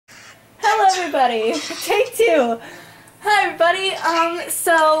everybody. Take two. Hi everybody.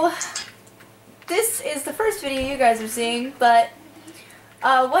 So this is the first video you guys are seeing, but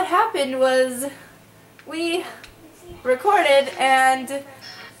what happened was we recorded and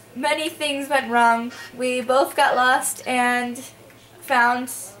many things went wrong. We both got lost and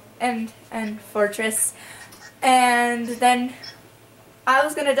found and fortress, and then I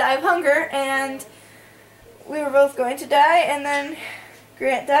was gonna die of hunger and we were both going to die, and then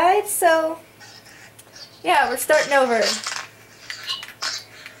Grant died, so yeah, we're starting over.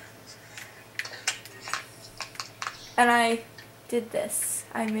 And I did this.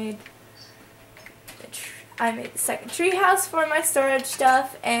 I made the second tree house for my storage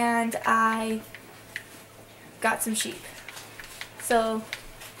stuff, and I got some sheep. So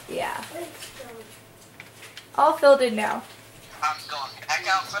yeah, all filled in now. I'm going back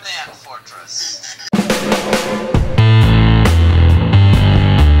out for the ant fortress.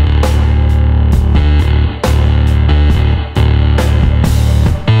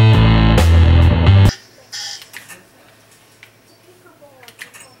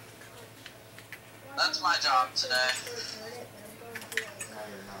 That's my job today.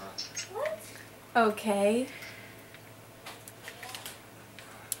 Okay.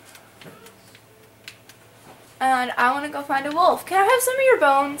 And I want to go find a wolf. Can I have some of your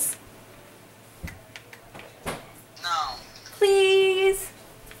bones? No. Please?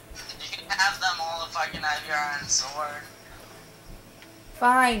 You can have them all if I can have your iron sword.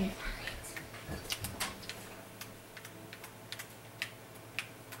 Fine.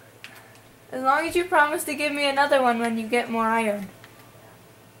 As long as you promise to give me another one when you get more iron.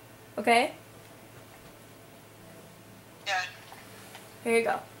 Okay? Okay. Here you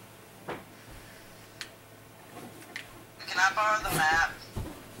go. Can I borrow the map?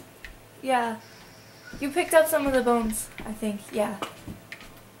 Yeah. You picked up some of the bones, I think. Yeah.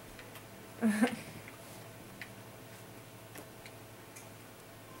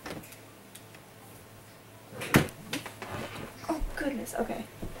 Oh, goodness. Okay.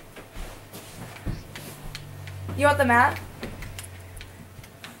 You want the map?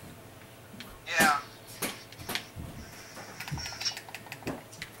 Yeah.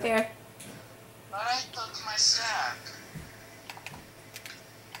 Here. But I took my stack.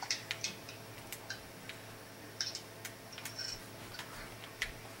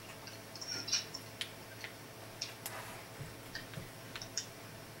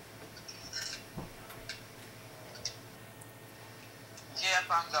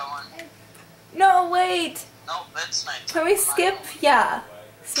 Yep, I'm going. No, wait. Nope, it's night. Can we skip? Yeah.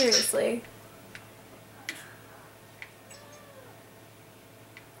 Seriously.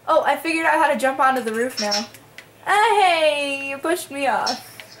 Oh, I figured out how to jump onto the roof now. Hey, you pushed me off.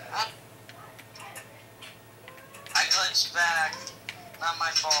 I glitched back. Not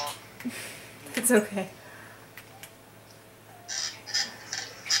my fault. It's okay.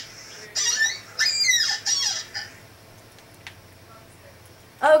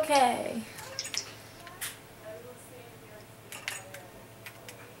 Okay.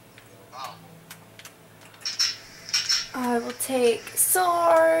 Oh. I will take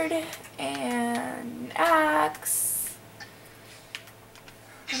sword and axe.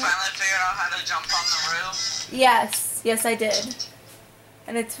 You finally figured out how to jump on the roof? Yes, yes I did.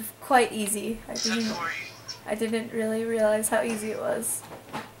 And it's quite easy. Good for you. I didn't really realize how easy it was.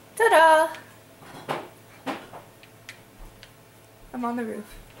 Ta-da! I'm on the roof.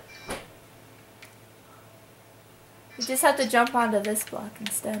 You just have to jump onto this block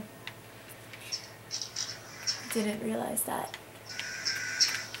instead. I didn't realize that.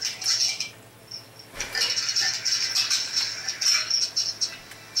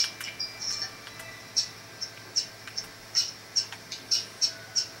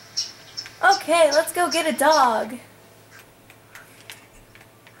 Okay, let's go get a dog.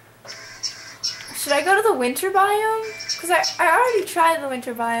 Should I go to the winter biome? Because I already tried the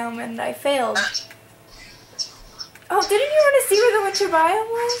winter biome and I failed. Oh, didn't you want to see where the winter biome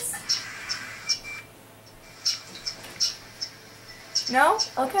was? No?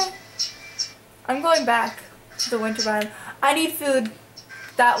 Okay. I'm going back to the winter biome. I need food.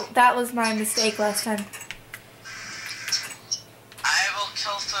 That was my mistake last time. I will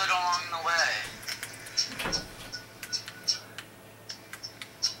kill food along the way.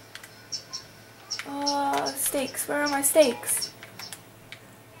 Steaks. Where are my steaks?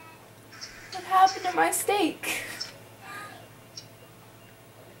 What happened to my steak?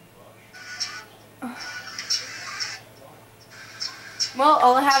 Well,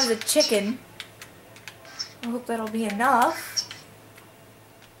 all I have is a chicken. I hope that'll be enough.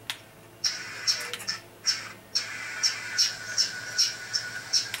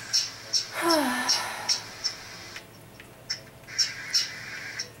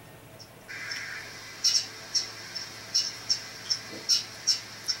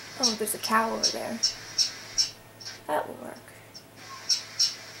 there's a cow over there. That will work.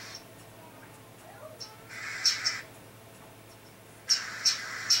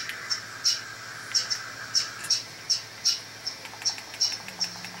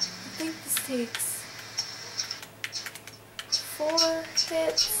 I think this takes 4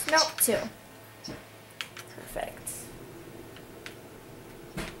 hits. Nope, 2. Perfect.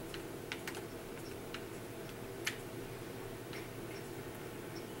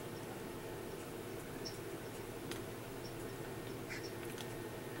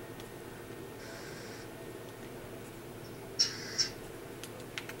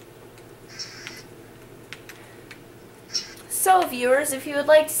 So viewers, if you would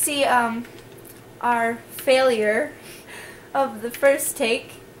like to see our failure of the first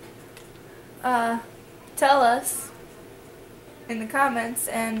take, tell us in the comments,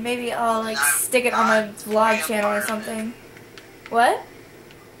 and maybe I'll like stick it on a vlog channel or something. What?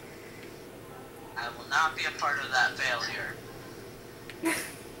 I will not be a part of that failure.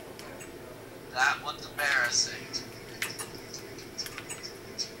 That was embarrassing.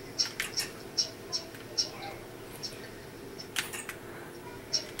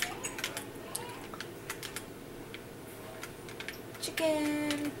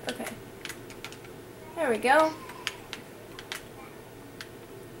 Chicken. Okay. There we go.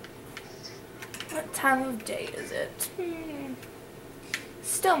 What time of day is it?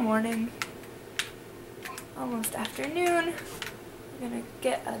 Still morning. Almost afternoon. We're gonna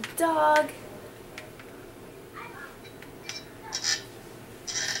get a dog.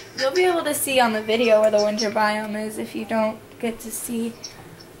 You'll be able to see on the video where the winter biome is if you don't get to see.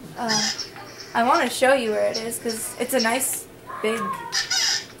 I want to show you where it is because it's a nice big,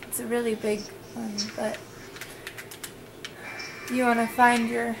 it's a really big one, but you want to find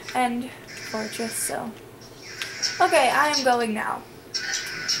your end fortress, so. Okay, I am going now.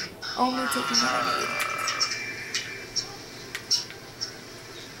 Only taking what I need.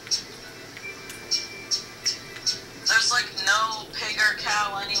 There's like no pig or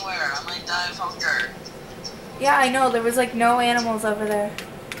cow anywhere. I might die of hunger. Yeah, I know, there was like no animals over there.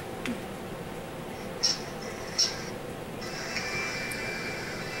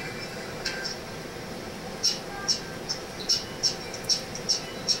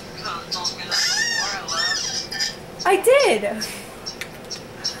 I did!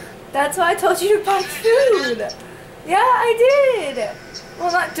 That's why I told you to buy food! Yeah, I did!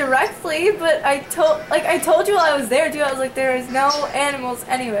 Well, not directly, but I told you while I was there, too. I was like, there is no animals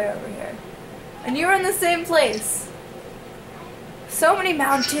anywhere over here. And you were in the same place. So many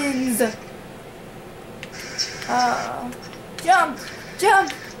mountains! Jump!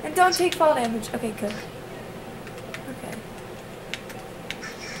 Jump! And don't take fall damage. Okay, good. Okay.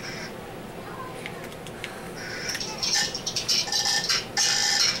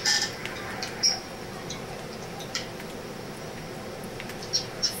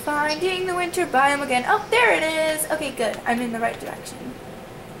 Finding the winter biome again. Oh, there it is. Okay, good. I'm in the right direction.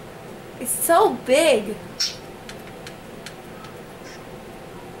 It's so big.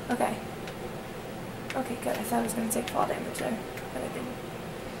 Okay. Okay, good. I thought I was going to take fall damage there, but I didn't.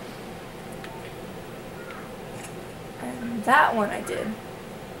 And that one I did.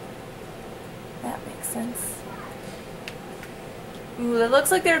 That makes sense. Ooh, it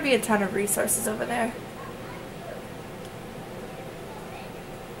looks like there would be a ton of resources over there.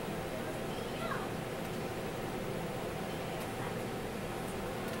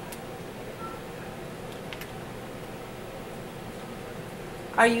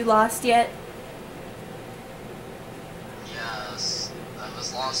 Are you lost yet? Yes, I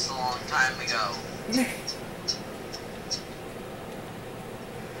was lost a long time ago. Even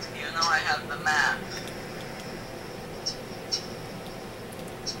though I have the map,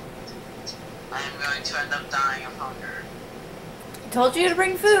 I am going to end up dying of hunger. I told you to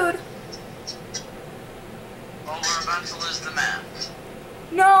bring food. Well, we're about to lose the map.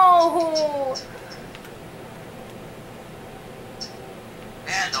 No!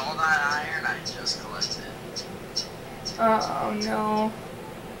 And all that iron I just collected. Oh no.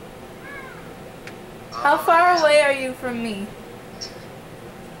 Oh, How far yeah. away are you from me?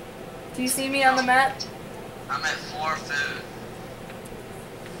 Do you see me on the map? I'm at 4 food.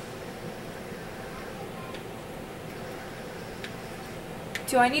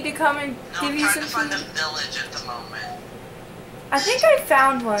 Do I need to come and No, give I'm you trying some to find a food? village at the moment. I think I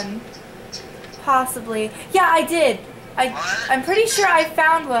found one. Possibly. Yeah, I did. What? I'm pretty sure I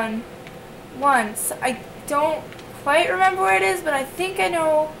found one once. I don't quite remember where it is, but I think I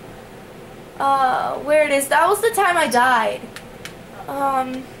know where it is. That was the time I died.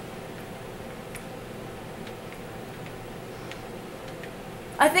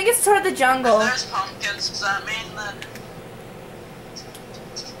 I think it's toward the jungle. If there's pumpkins, does that mean that...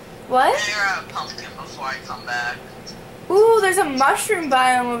 What? Maybe grab a pumpkin before I come back. Ooh, there's a mushroom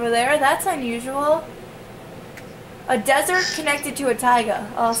biome over there. That's unusual. A desert connected to a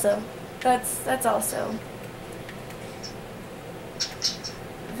taiga, also. That's also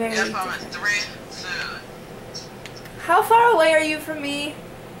very Yep, I'm different. at 3 food. How far away are you from me?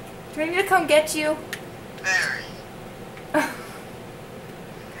 Do I need to come get you? Very.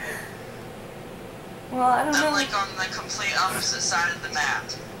 Well, I don't know. I'm like on the complete opposite side of the map.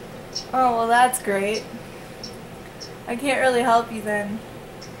 Oh, well, that's great. I can't really help you then.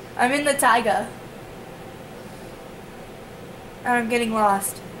 I'm in the taiga. And I'm getting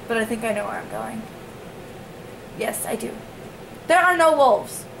lost, but I think I know where I'm going. Yes, I do. There are no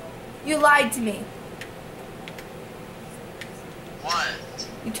wolves. You lied to me. What?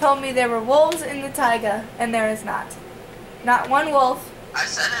 You told me there were wolves in the taiga, and there is not. Not one wolf. I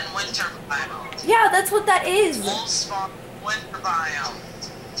said in winter biome. Yeah, that's what that is. Wolves spawn winter biome.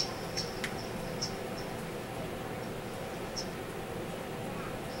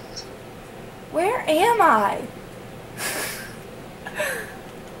 Where am I?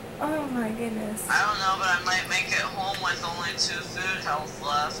 Oh my goodness. I don't know, but I might make it home with only 2 food health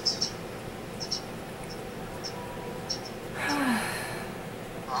left.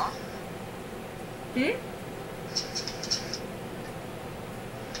 Huh? Hmm?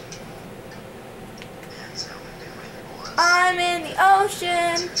 I'm in the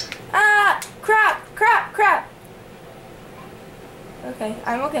ocean. Ah! Crap! Crap! Crap! Okay,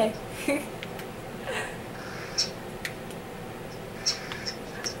 I'm okay.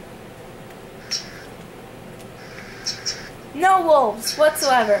 No wolves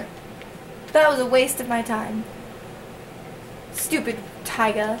whatsoever. That was a waste of my time. Stupid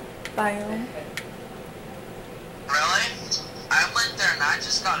taiga biome. Really? I went there and I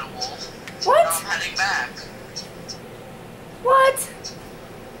just got a wolf. What? Now I'm heading back. What?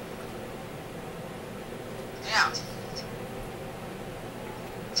 Yeah.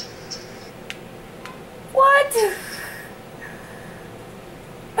 What?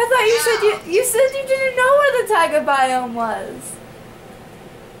 I thought you said you didn't know where the taiga biome was.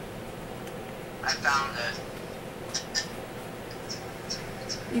 I found it.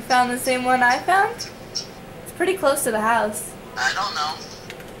 You found the same one I found? It's pretty close to the house. I don't know.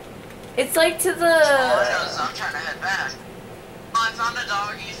 It's like to All I know is the... I'm trying to head back. Oh, I found a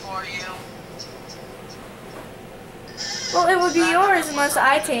doggy for you. Well, it would be Found yours it unless with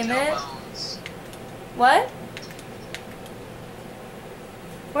I no tame it. bones. What?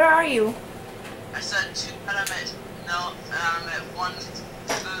 Where are you? I said I'm at 1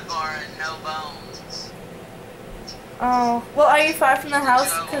 food bar and no bones. Oh, well, are you far from the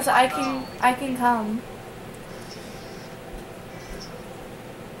house? Because I can come.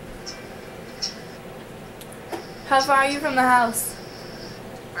 How far are you from the house?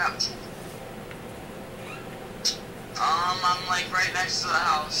 Crap. I'm like right next to the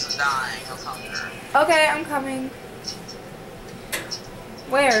house and dying of hunger. Okay, I'm coming.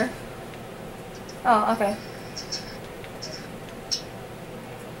 Where? Oh, okay.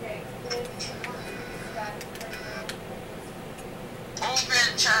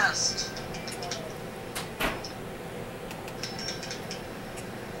 Open chest.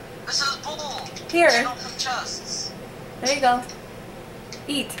 This is bull. Here. Can't open chests. There you go.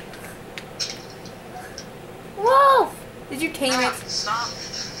 Eat. Wolf! Did you tame it? Stop.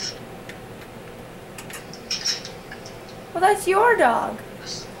 Well, that's your dog.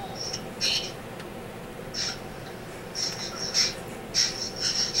 This is bull.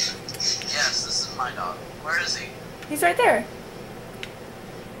 Yes, this is my dog. Where is he? He's right there.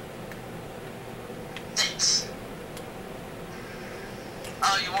 Sit.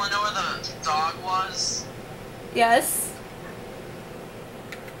 Oh, you want to know where the dog was? Yes.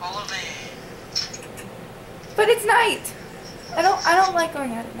 Follow me. But it's night. I don't like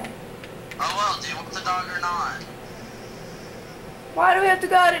going out at night. Oh well, do you want the dog or not? Why do we have to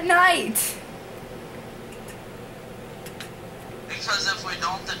go out at night? Because if we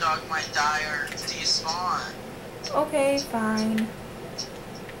don't, the dog might die or despawn. Okay, fine.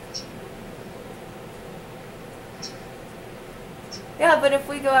 Yeah, but if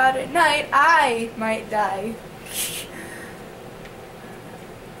we go out at night, I might die.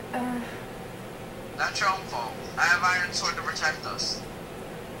 That's your own fault. I have Iron Sword to protect us.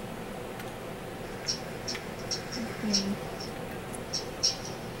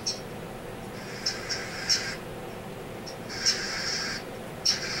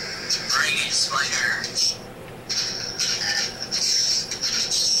 Bring it, spider.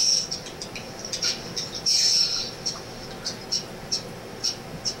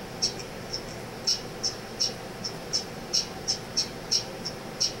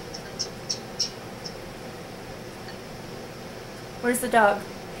 Where's the dog?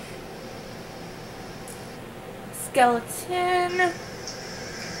 Skeleton.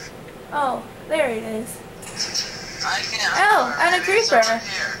 Oh, there it is. I can't. Oh, and a Maybe creeper. someone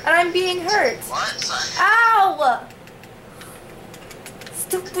here. And I'm being hurt. What? Ow!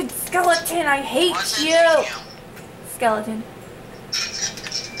 Stupid skeleton, I hate What's you! hitting you? Skeleton.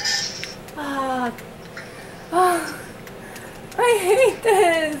 Ah. Ah. I hate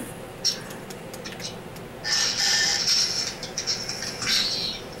this!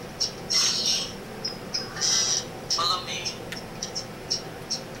 Follow me.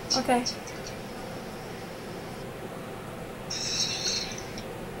 Okay.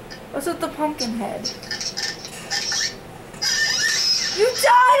 What's with the pumpkin head? You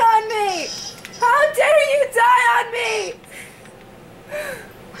died on me! How dare you die on me!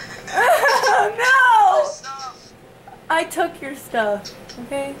 Oh, no! Stuff. I took your stuff,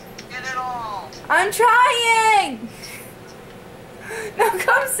 okay? Get it all. I'm trying! Now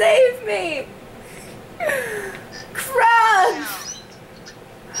come save me! Crap!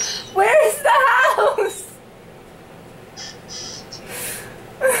 Where's the house?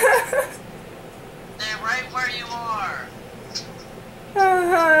 They're right where you are.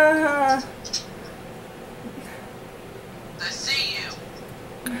 I see you.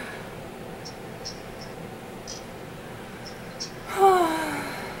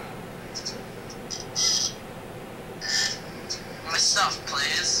 My stuff,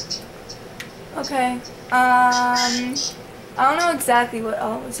 please. Okay. I don't know exactly what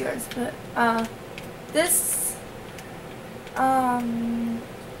all was yours, but this,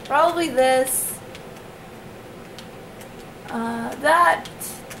 probably this, that,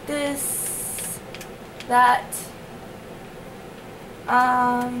 this, that.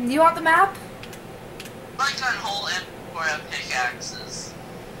 You want the map? Like that whole Ep.4 have pickaxes.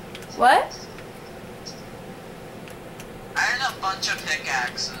 What? I had a bunch of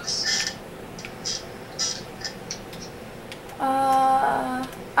pickaxes.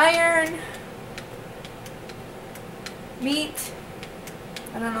 Iron, meat.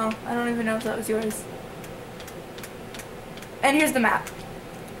 I don't know. I don't even know if that was yours. And here's the map.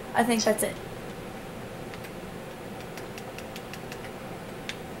 I think that's it.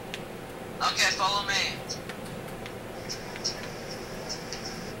 Okay, follow me.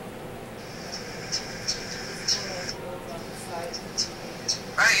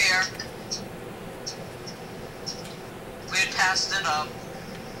 Right here. We had passed it up.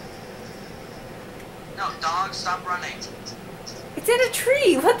 No, dog, stop running. It's in a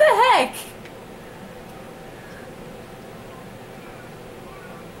tree. What the heck?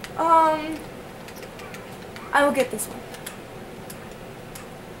 I will get this one.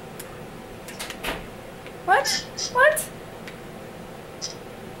 What? What?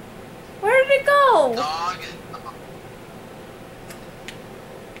 Where did it go? Dog.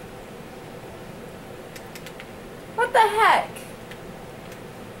 What the heck?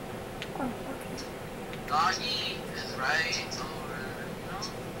 Oh, okay. Doggy is right over. No.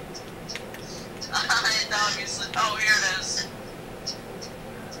 Doggy's. Oh, here it is.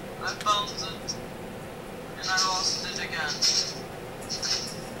 I found it. And I lost it again.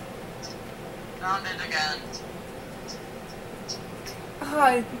 Found it again.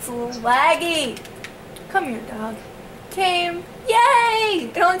 Oh, it's a little laggy. Come here, dog. Came. Yay!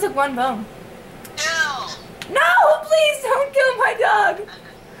 It only took one bone. Kill! No, please don't kill my dog.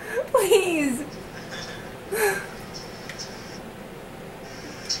 Please.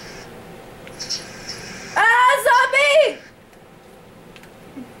 Ah, zombie!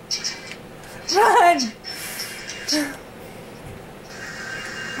 Run!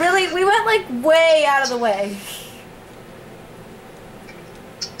 Really? We went like way out of the way.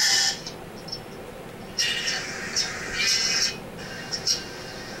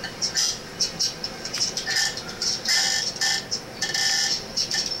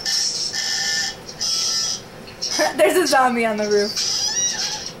 There's a zombie on the roof.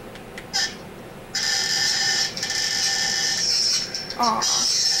 Aw.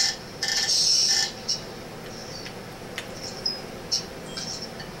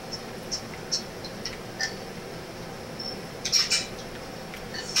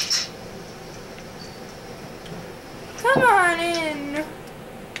 Come on in.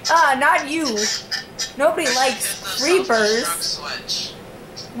 Ah, not you. Nobody likes creepers. Switch.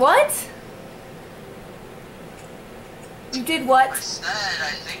 What? You did what? I said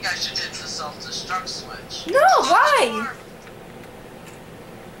I think I should hit the self-destruct switch. No, why?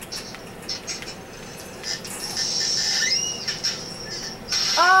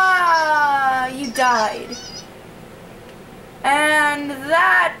 Ah, you died. And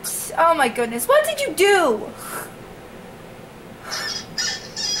that... Oh my goodness, what did you do?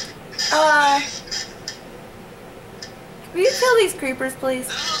 Will you kill these creepers, please?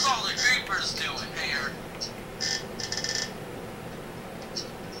 This is all the creepers doing here.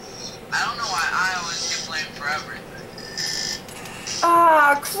 I don't know why I always get blamed for everything.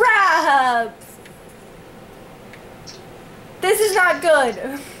 Ah, crabs! This is not good.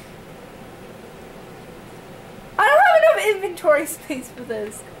 I don't have enough inventory space for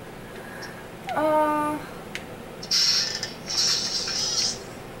this.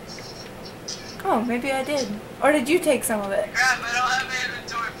 Oh, maybe I did. Or did you take some of it? Crap, I don't have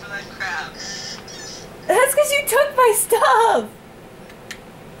inventory for that crap. That's because you took my stuff!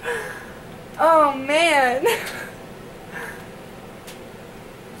 Oh, man.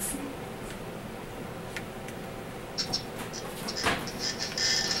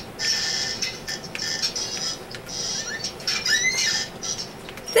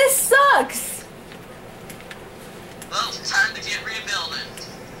 This sucks! Well, time to get rebuilding.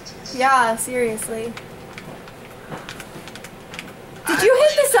 Yeah, seriously. Did you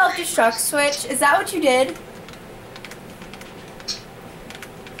hit the self-destruct switch? Is that what you did?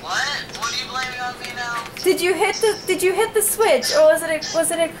 What? What are you blaming on me now? Did you hit the switch, or was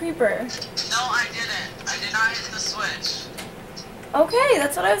it a creeper? No, I didn't. I did not hit the switch. Okay,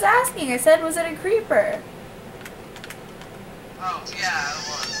 that's what I was asking. I said, was it a creeper? Oh, yeah, it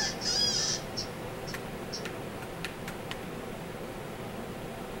was.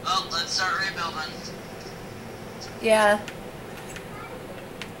 Well, let's start rebuilding. Yeah.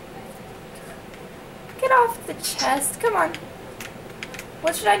 Get off the chest. Come on.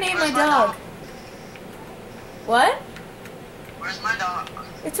 What should I name Where's my my dog? dog? What? Where's my dog?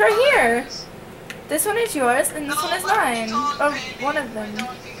 It's right here. This one is yours, and this one is mine. Or one of them.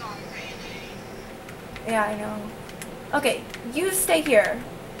 Yeah, I know. Okay, you stay here.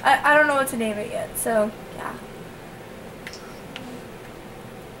 I don't know what to name it yet, so yeah.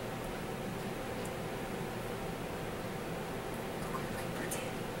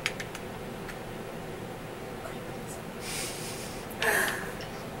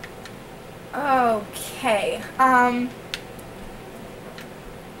 Okay.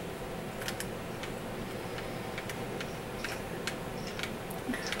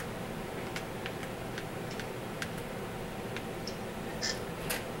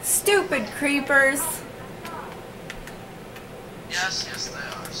 Stupid creepers. Yes, yes, they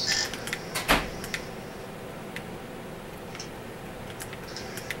are.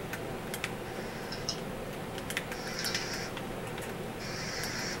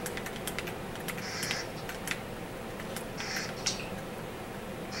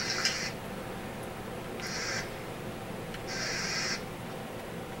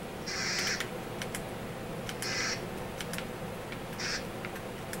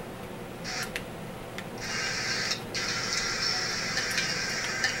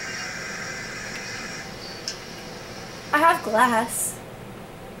 I have glass.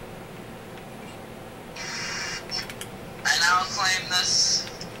 I now claim this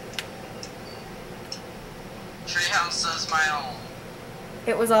treehouse as my own.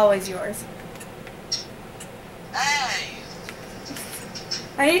 It was always yours. Hey!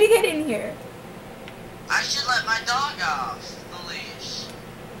 I need to get in here. I should let my dog off the leash.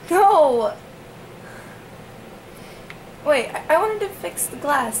 No! Wait, I wanted to fix the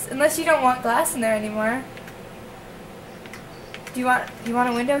glass. Unless you don't want glass in there anymore. Do you want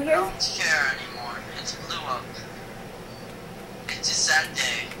a window I here? don't care anymore. It's blew up. It's a sad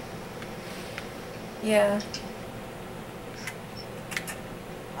day. Yeah.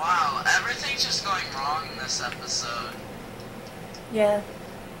 Wow, everything's just going wrong in this episode. Yeah.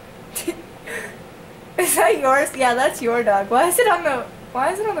 Is that yours? Yeah, that's your dog. Why is it on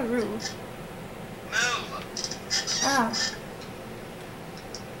the roof? Move! Ah.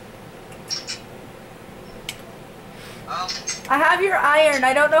 Oh, I have your iron.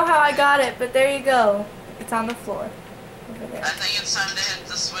 I don't know how I got it, but there you go. It's on the floor. Over there. I think it's time to hit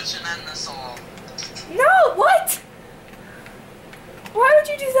the switch and end this all. No, what? Why would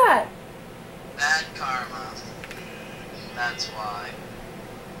you do that? Bad karma. That's why.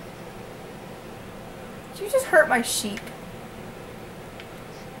 You just hurt my sheep.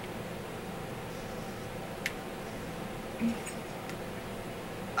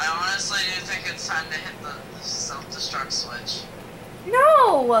 I honestly do think it's time to hit the self-destruct switch.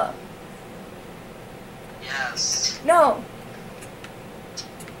 No! Yes. No.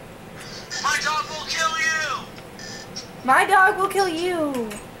 My dog will kill you! My dog will kill you.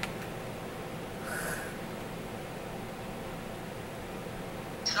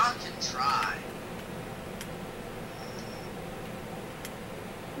 Dog can try.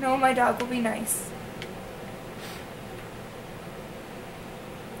 No, my dog will be nice.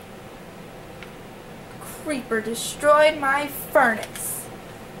 creeper destroyed my furnace.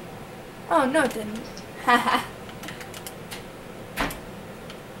 Oh, no it didn't. Haha.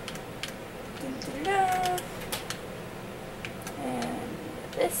 And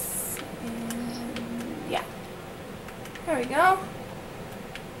this, and yeah. There we go.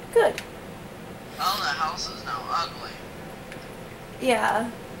 Good. Oh, the house is now ugly. Yeah.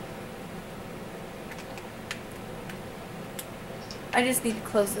 I just need to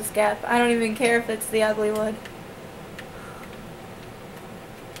close this gap. I don't even care if it's the ugly wood.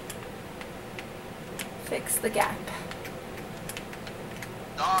 Fix the gap.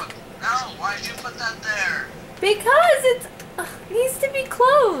 Dog, no, why'd you put that there? Because it needs to be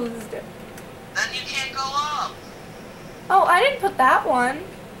closed. Then you can't go up. Oh, I didn't put that one.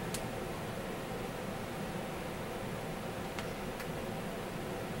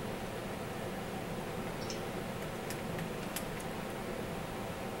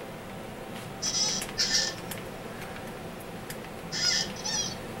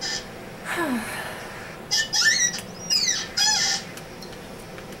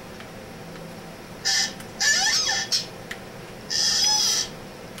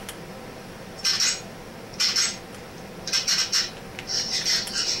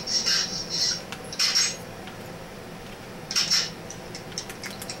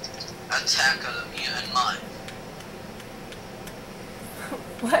 Attack of the mutant mind.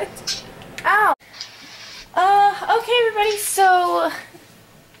 What? Ow! Okay everybody, so,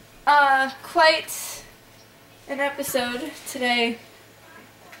 quite an episode today.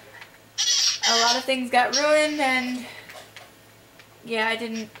 A lot of things got ruined and, yeah, I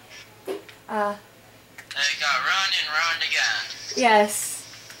didn't, They got ruined and ruined again. yes.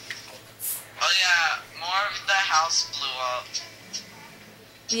 Oh yeah, more of the house blew up.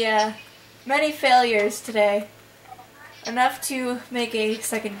 Yeah, many failures today. Enough to make a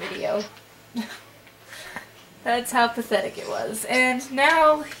second video. That's how pathetic it was. And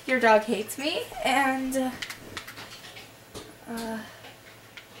now your dog hates me, and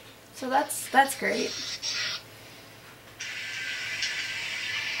so that's great.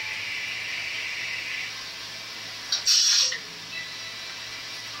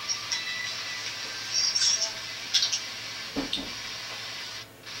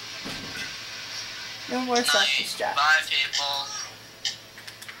 No more self-destruct. Bye, people.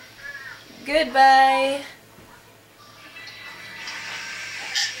 Goodbye.